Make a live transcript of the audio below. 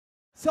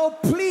So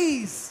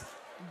please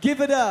give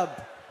it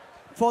up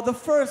for the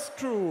first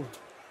crew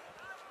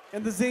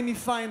in the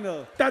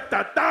semi-final. Da,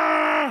 da,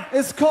 da.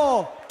 It's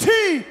called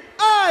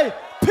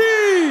T.I.P.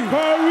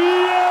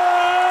 Korea!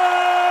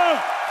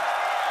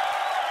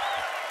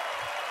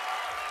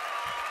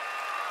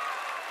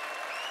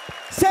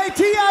 Say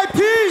T.I.P.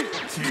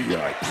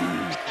 T.I.P.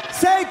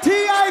 Say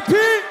T.I.P.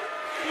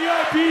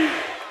 T.I.P.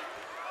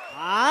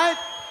 Alright.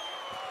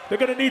 They're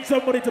gonna need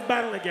somebody to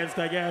battle against,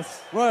 I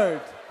guess.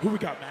 Word. Who we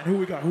got, man? Who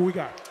we got? Who we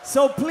got?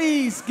 So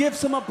please give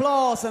some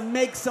applause and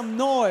make some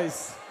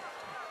noise.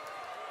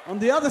 On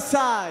the other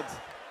side,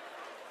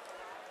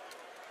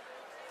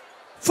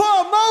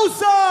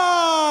 Formosa!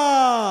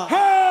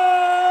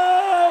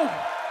 Hey!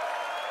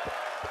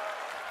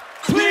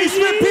 Please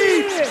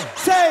repeat.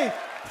 Say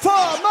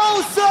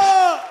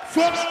Formosa!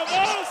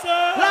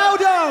 Formosa!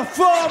 Louder,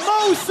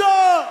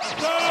 Formosa!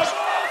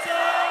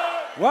 Formosa!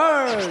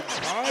 Word.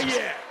 Oh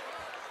yeah.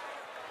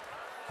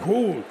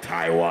 Cool.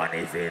 Taiwan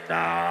is in the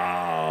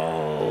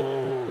house.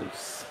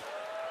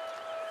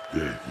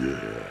 Yeah.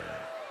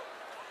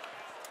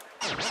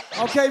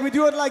 Okay, we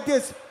do it like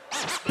this.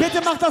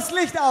 Bitte mach das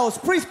Licht aus.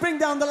 Please bring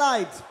down the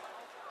light.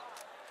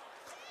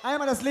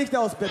 Einmal das Licht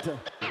aus, bitte.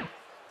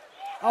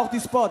 Auch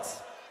die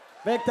Spots.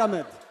 Weg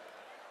damit.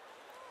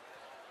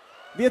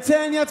 Wir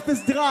zählen jetzt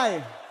bis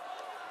 3.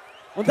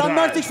 Und dann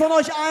möchte ich von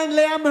euch allen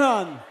Lärm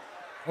hören.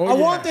 Oh, I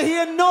want to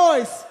hear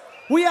noise.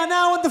 We are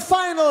now in the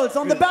finals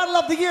on the Battle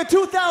of the Year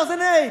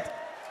 2008.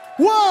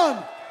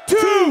 1,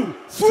 2,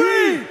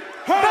 3.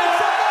 Make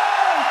some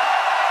noise!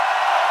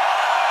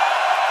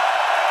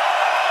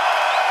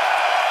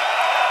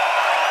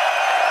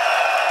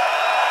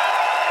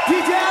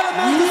 DJ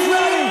Element is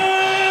ready.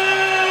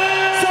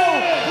 So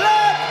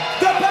let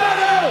the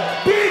battle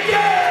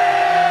begin!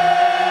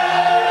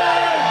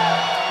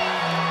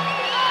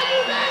 Are you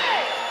ready?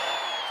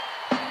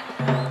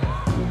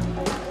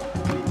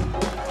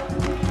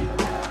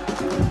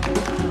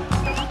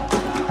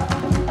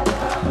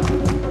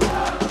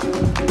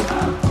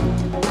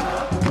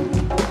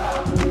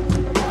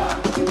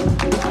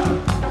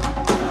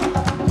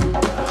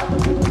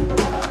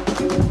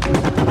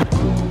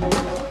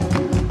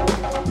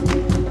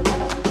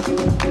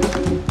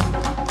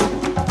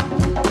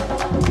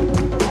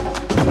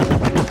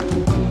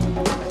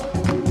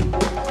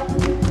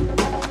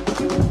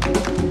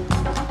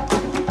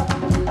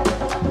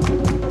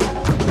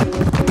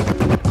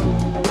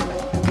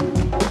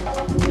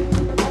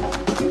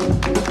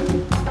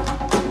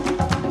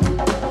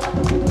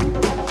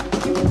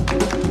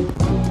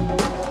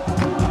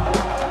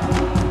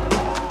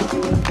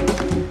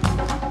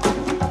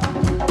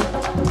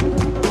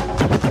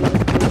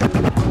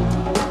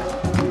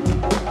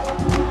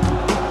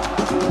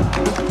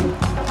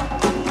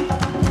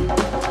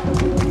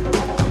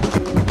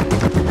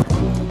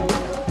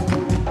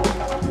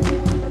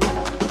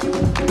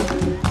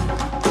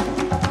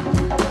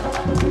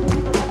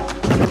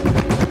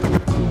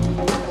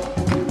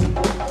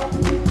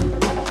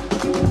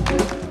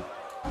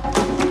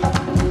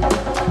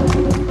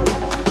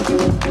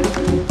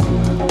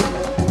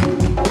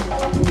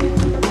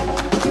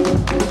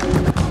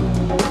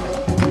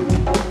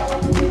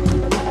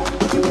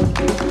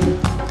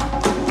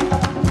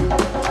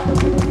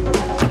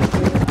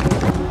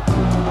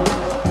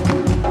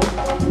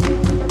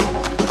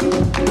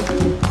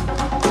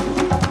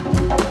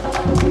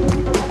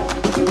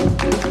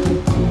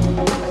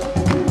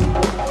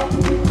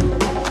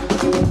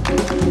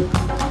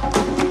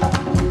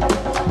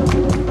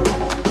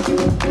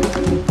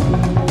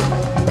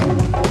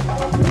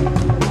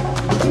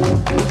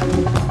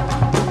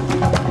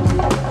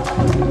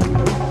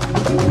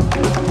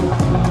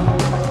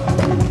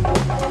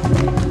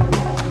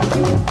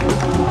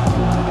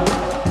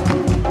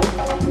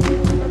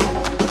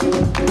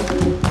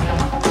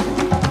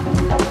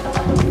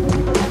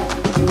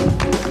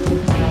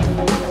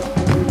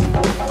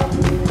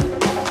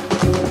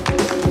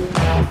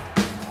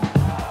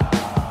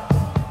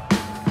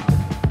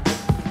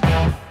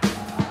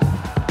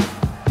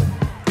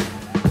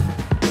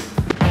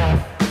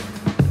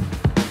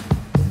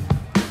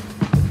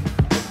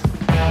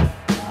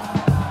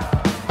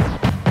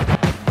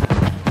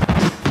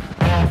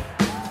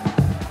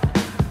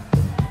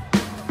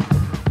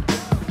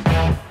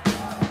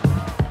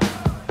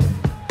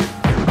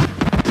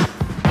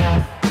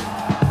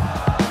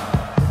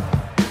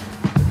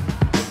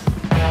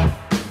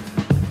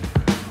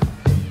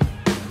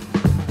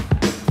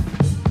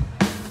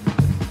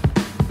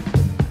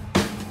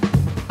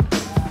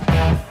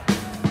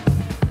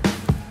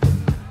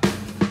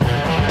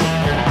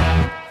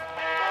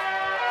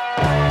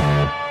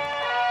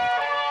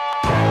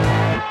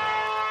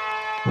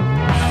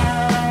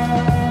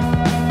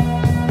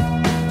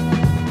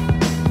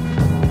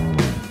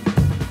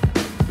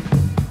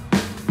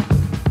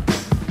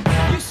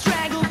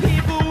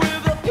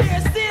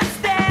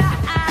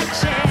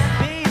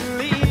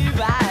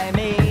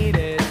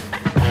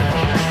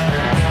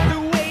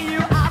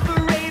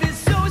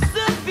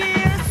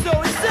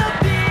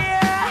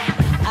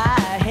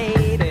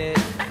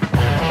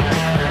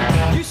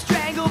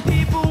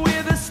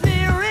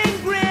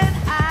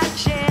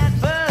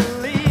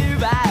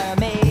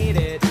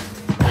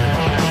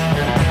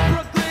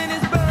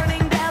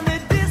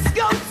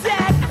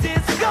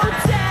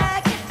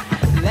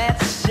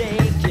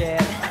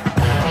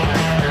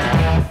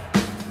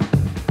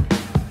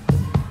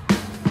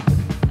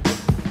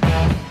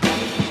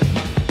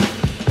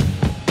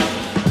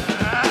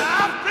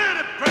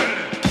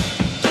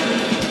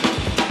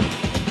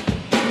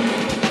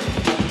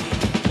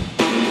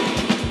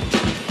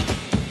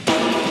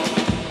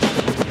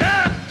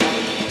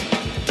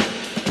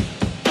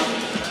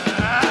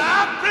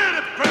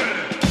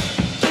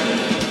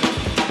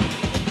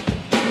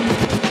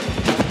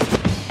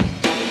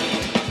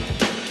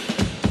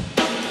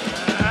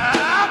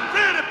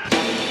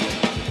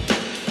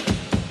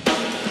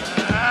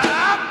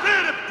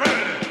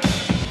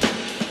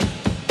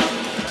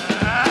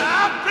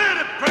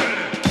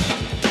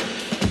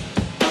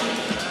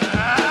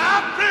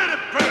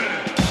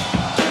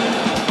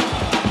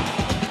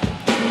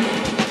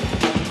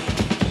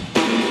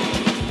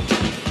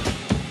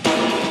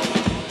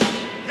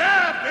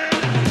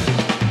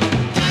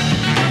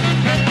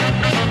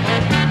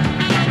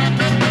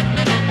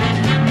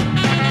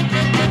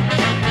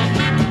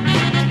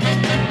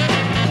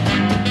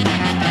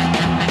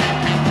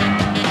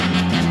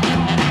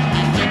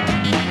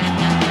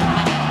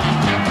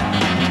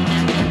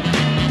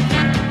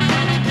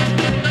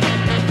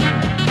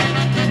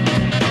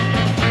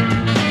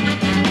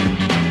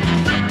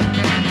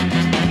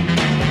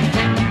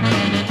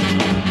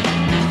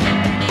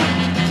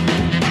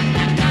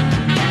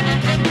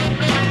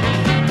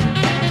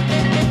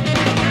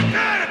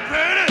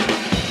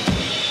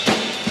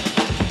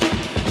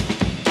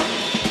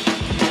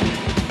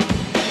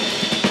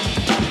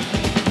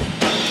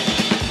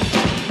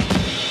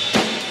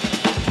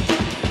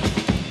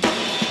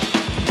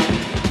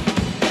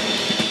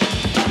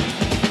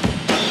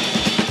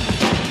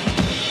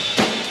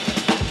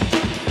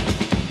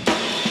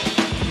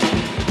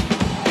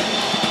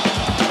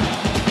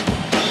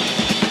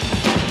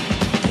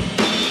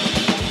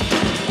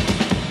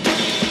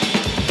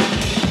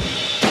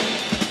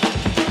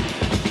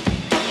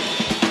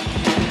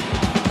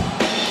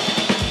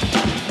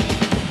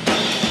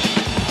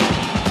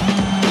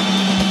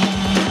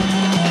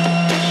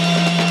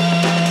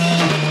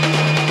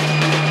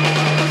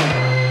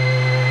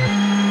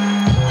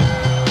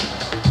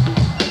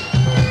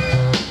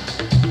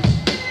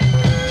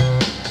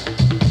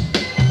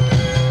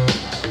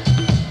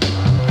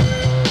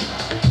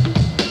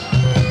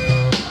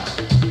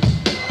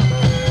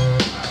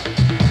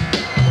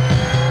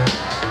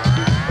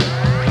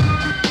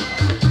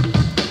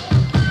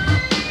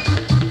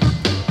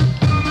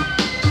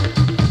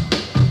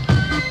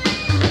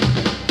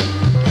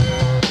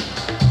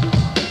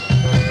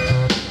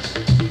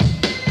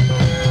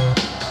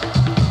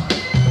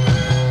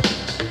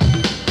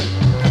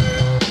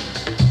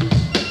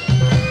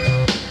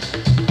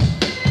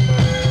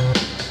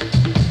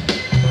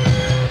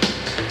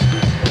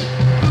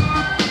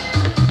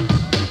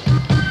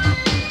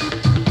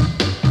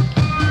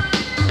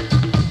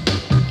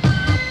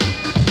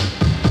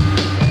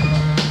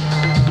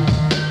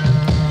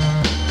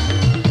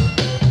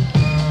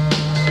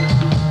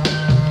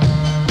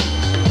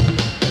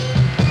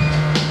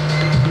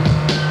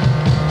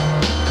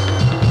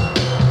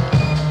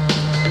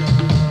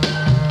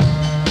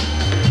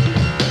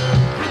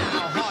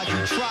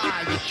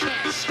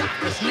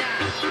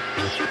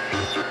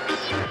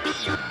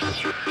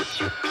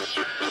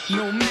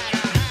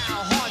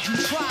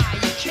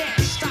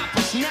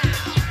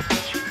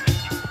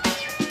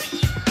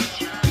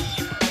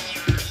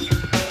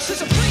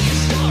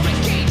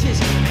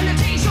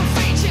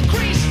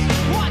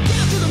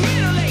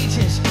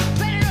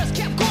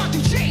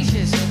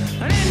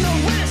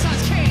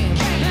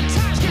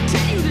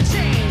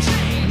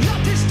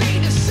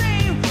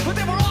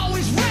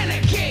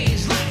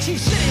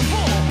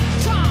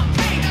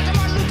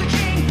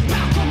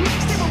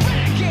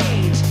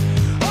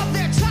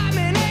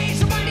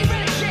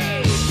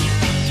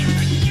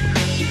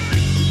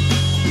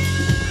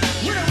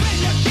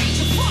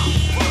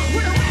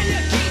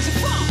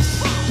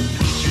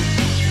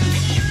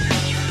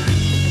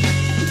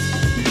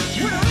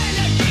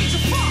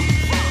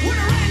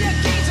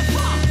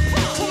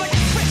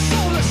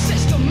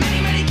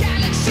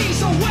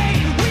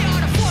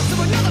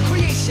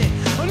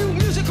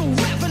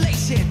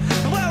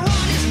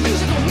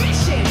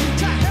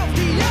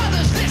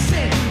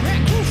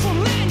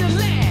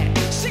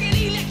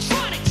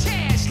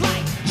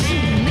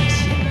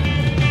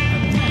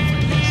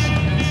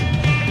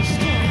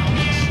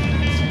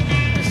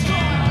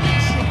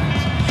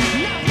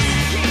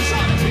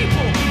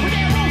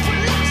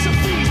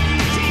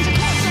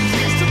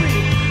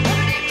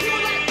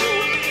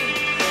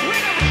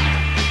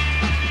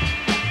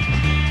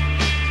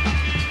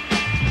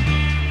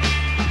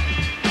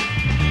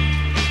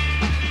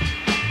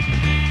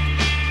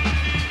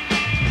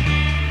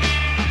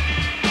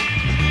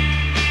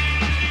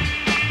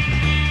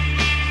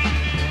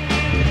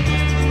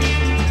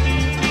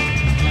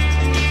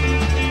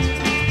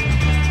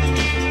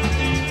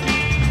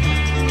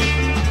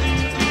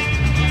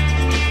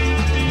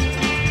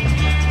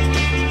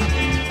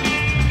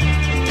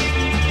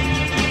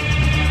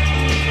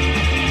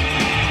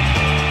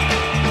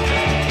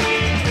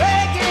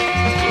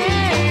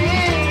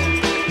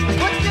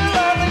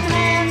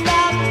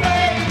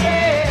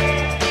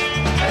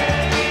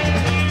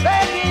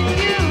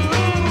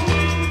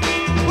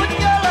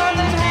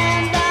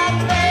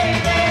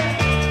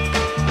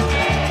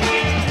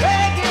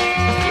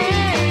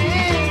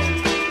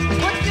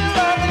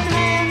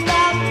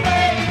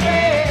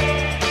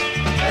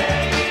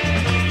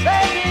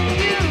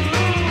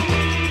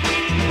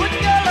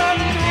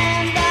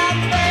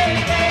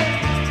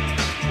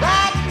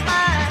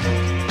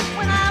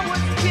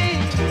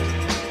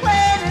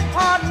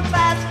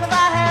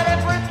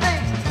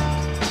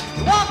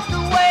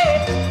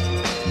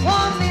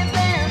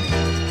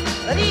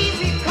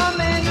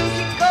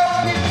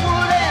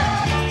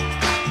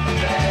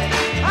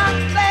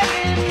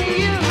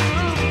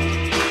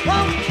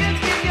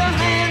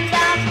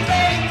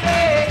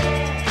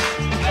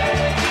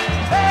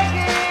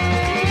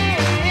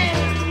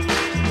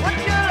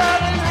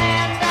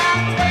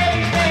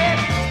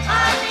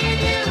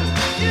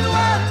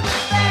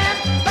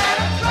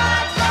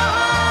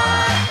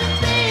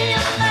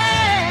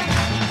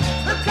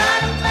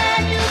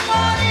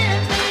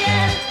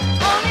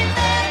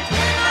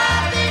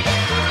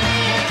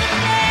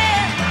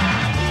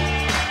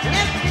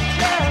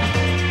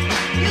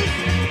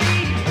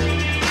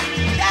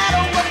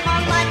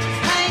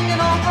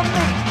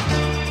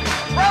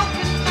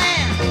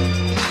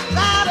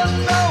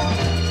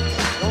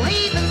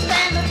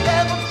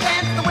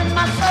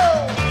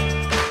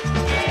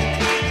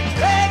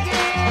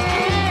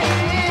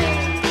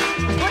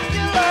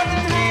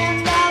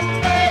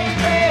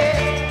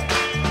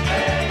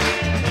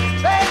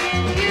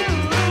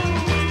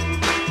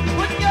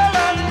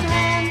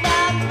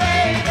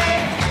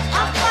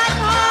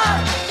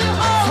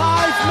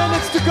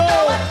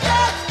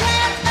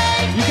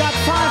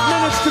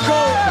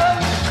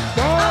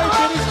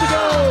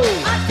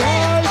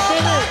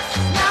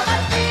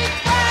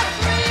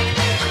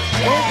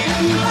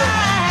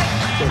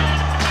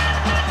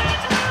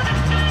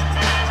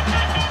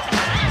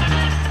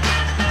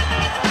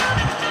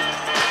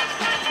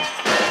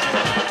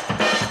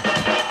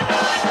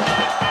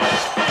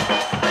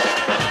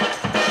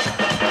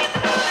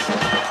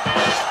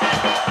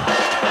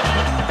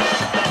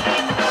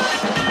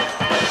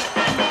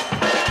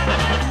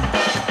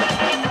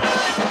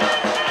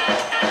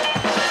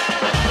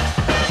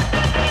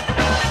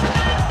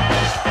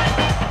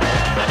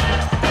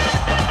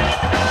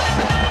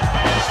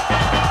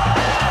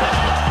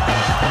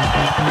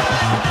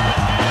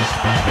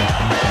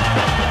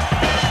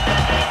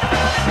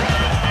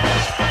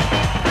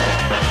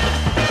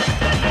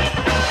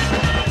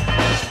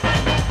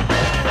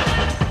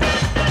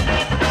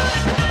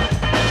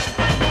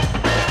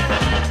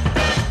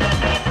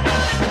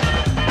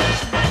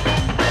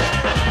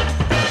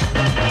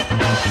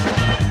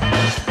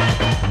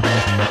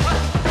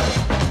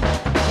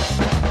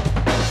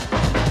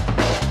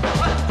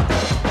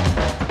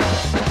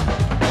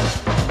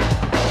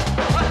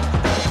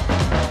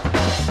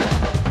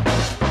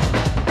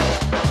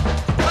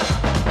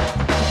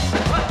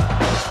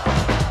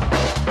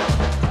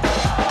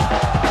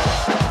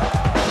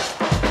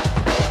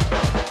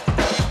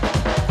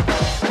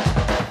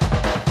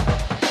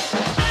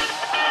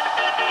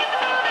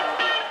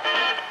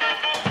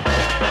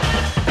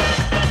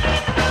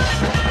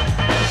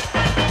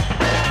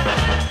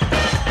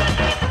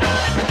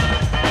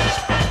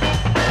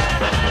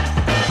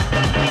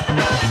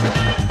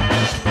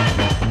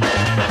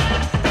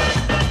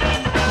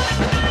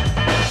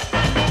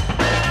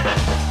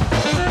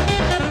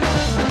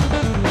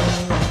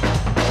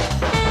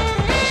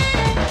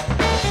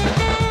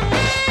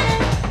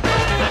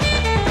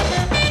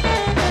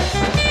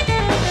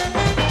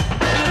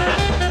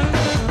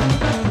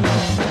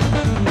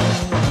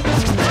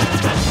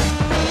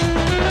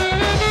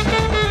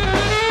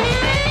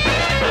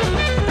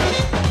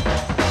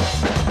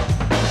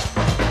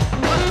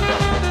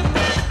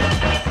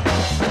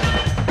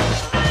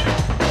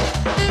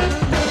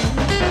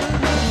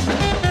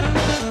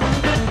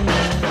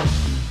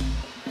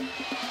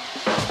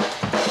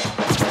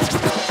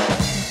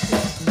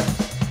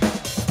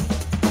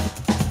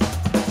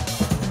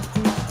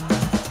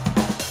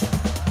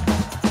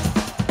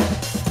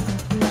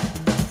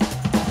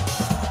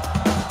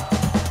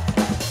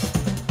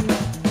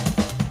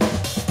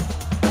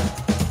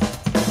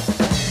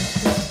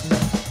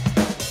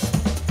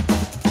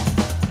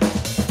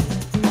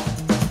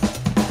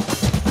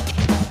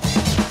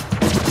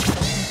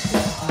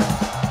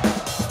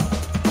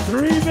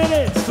 3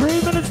 minutes.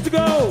 3 minutes to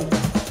go.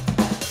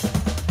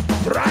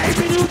 3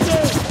 minutes.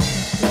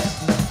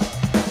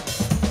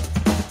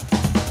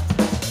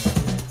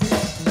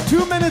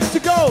 2 minutes to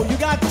go. You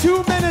got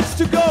 2 minutes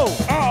to go.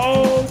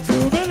 Uh-oh,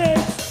 2 minutes.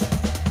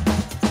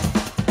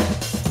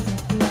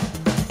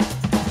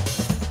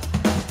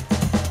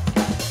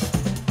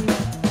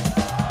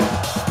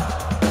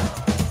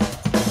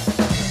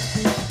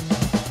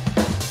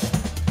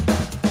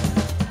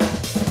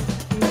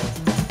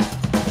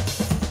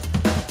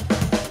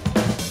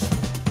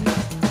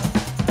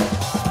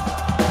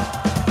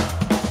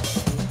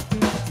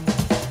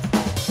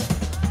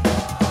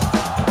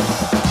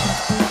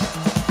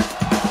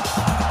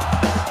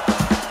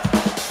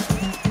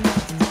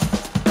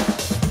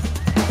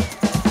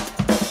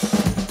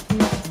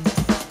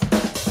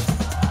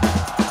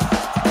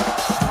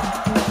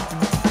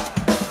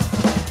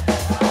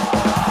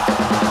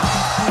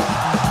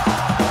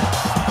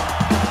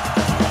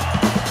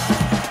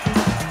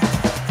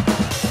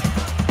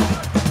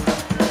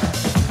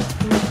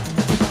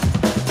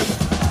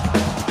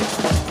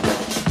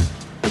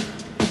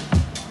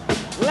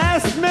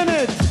 Last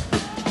minute.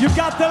 You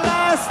got the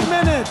last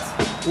minute.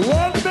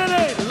 1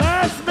 minute.